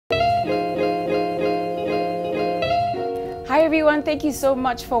everyone, thank you so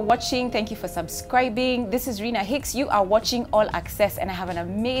much for watching. Thank you for subscribing. This is Rina Hicks. You are watching All Access, and I have an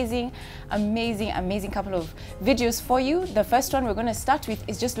amazing couple of videos for you. The first one we're going to start with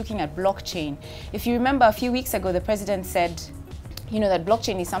is just looking at blockchain. If you remember, a few weeks ago the president said, you know, that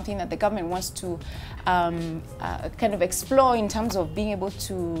blockchain is something that the government wants to kind of explore in terms of being able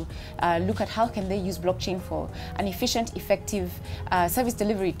to look at how can they use blockchain for an efficient, effective service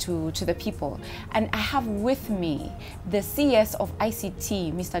delivery to the people. And I have with me the CS of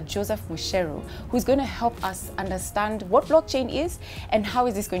ICT, Mr. Joe Mucheru, who's going to help us understand what blockchain is and how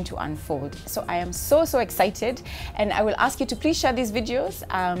is this going to unfold. So I am so excited, and I will ask you to please share these videos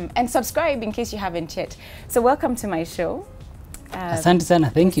and subscribe in case you haven't yet. So welcome to my show. Asante sana,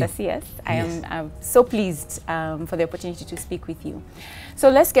 thank you. Yes, I am so pleased for the opportunity to speak with you. So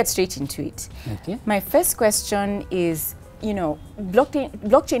let's get straight into it. Okay. My first question is, you know,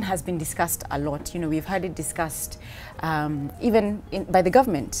 blockchain has been discussed a lot. You know, we've heard it discussed even by the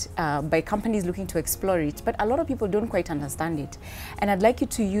government, by companies looking to explore it, but a lot of people don't quite understand it. And I'd like you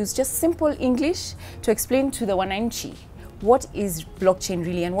to use just simple English to explain to the wananchi, what is blockchain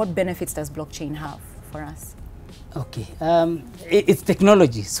really and what benefits does blockchain have for us? Okay, it's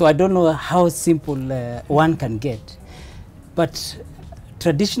technology, so I don't know how simple one can get. But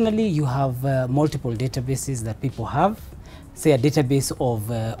traditionally, you have multiple databases that people have. Say a database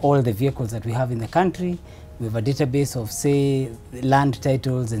of all the vehicles that we have in the country. We have a database of, say, land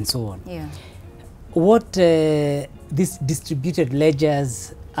titles and so on. Yeah. What these distributed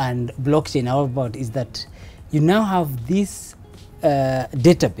ledgers and blockchain are all about is that you now have this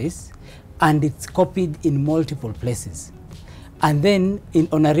database, and it's copied in multiple places. And then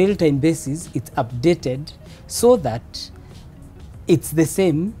on a real-time basis, it's updated so that it's the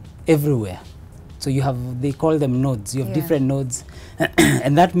same everywhere. So you have, they call them nodes. You have different nodes.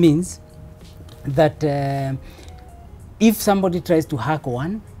 And that means that if somebody tries to hack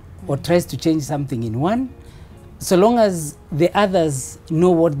one or tries to change something in one, so long as the others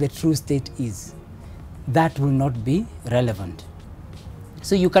know what the true state is, that will not be relevant.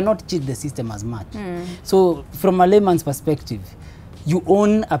 So you cannot cheat the system as much. So from a layman's perspective, you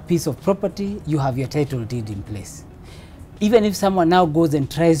own a piece of property, you have your title deed in place. Even if someone now goes and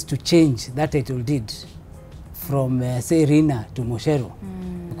tries to change that title deed from, say, Rina to Mucheru,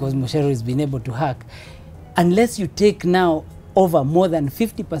 because Mucheru has been able to hack, unless you take now over more than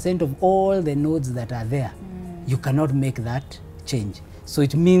 50% of all the nodes that are there, you cannot make that change. So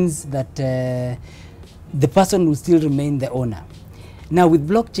it means that the person will still remain the owner. Now with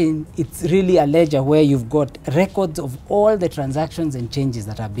blockchain, it's really a ledger where you've got records of all the transactions and changes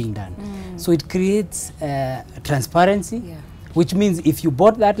that are being done. So it creates transparency, which means if you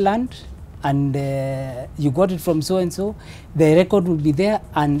bought that land and you got it from so-and-so, the record will be there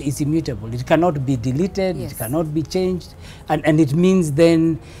and it's immutable. It cannot be deleted, it cannot be changed, and it means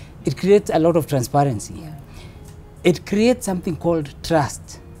then it creates a lot of transparency. It creates something called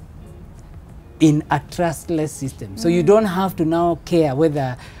trust in a trustless system. So you don't have to now care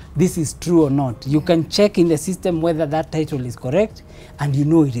whether this is true or not. You can check in the system whether that title is correct, and you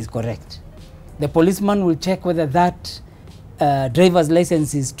know it is correct. The policeman will check whether that driver's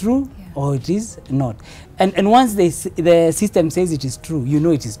license is true or it is not. And once the system says it is true, you know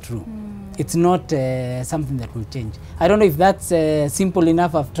it is true. It's not something that will change. I don't know if that's simple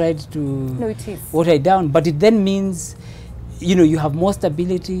enough. I've tried to water it down, but it then means, you know, you have more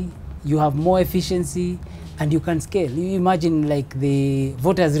stability, you have more efficiency, and you can scale. You imagine like the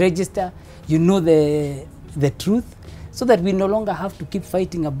voters register, you know the truth, so that we no longer have to keep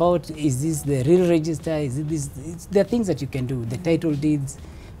fighting about, is this the real register, is it this? There are things that you can do, the title deeds,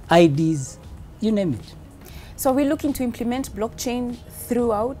 IDs, you name it. So we're looking to implement blockchain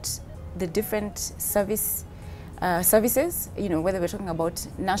throughout the different services, you know, whether we're talking about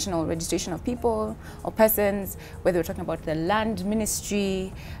national registration of people or persons, whether we're talking about the land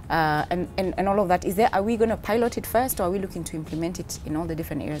ministry and all of that. Are we going to pilot it first, or are we looking to implement it in all the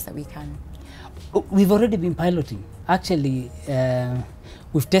different areas that we can? We've already been piloting. Actually,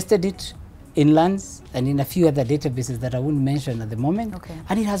 we've tested it in lands and in a few other databases that I won't mention at the moment.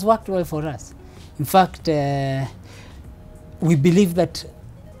 And it has worked well for us. In fact, we believe that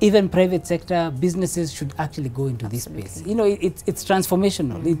even private sector businesses should actually go into this space. You know, it's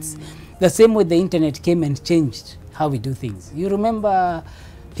transformational. It's the same way the internet came and changed how we do things. You remember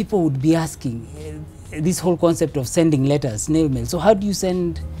people would be asking this whole concept of sending letters, snail mail. So how do you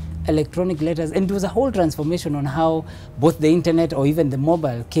send electronic letters? And it was a whole transformation on how both the internet or even the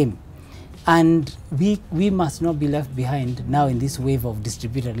mobile came. And we must not be left behind now in this wave of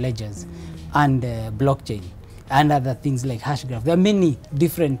distributed ledgers and blockchain. and other things like hash graph. There are many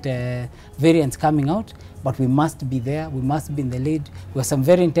different variants coming out, but we must be there. We must be in the lead. We have some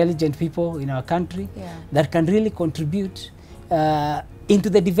very intelligent people in our country that can really contribute into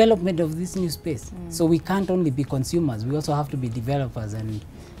the development of this new space. So we can't only be consumers, we also have to be developers and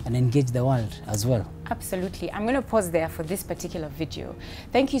engage the world as well. Absolutely. I'm going to pause there for this particular video.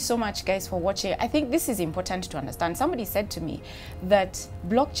 Thank you so much, guys, for watching. I think this is important to understand. Somebody said to me that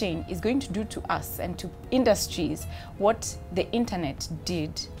blockchain is going to do to us and to industries what the internet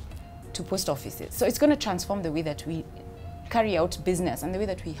did to post offices. So it's going to transform the way that we carry out business and the way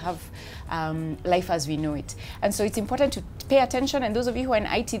that we have life as we know it. And so it's important to pay attention, and those of you who are in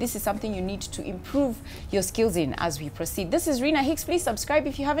IT, this is something you need to improve your skills in as we proceed. This is Rina Hicks. Please subscribe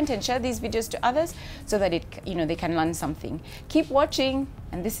if you haven't, and share these videos to others so that they can learn something. Keep watching,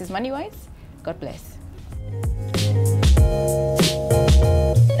 and this is MoneyWise. God bless.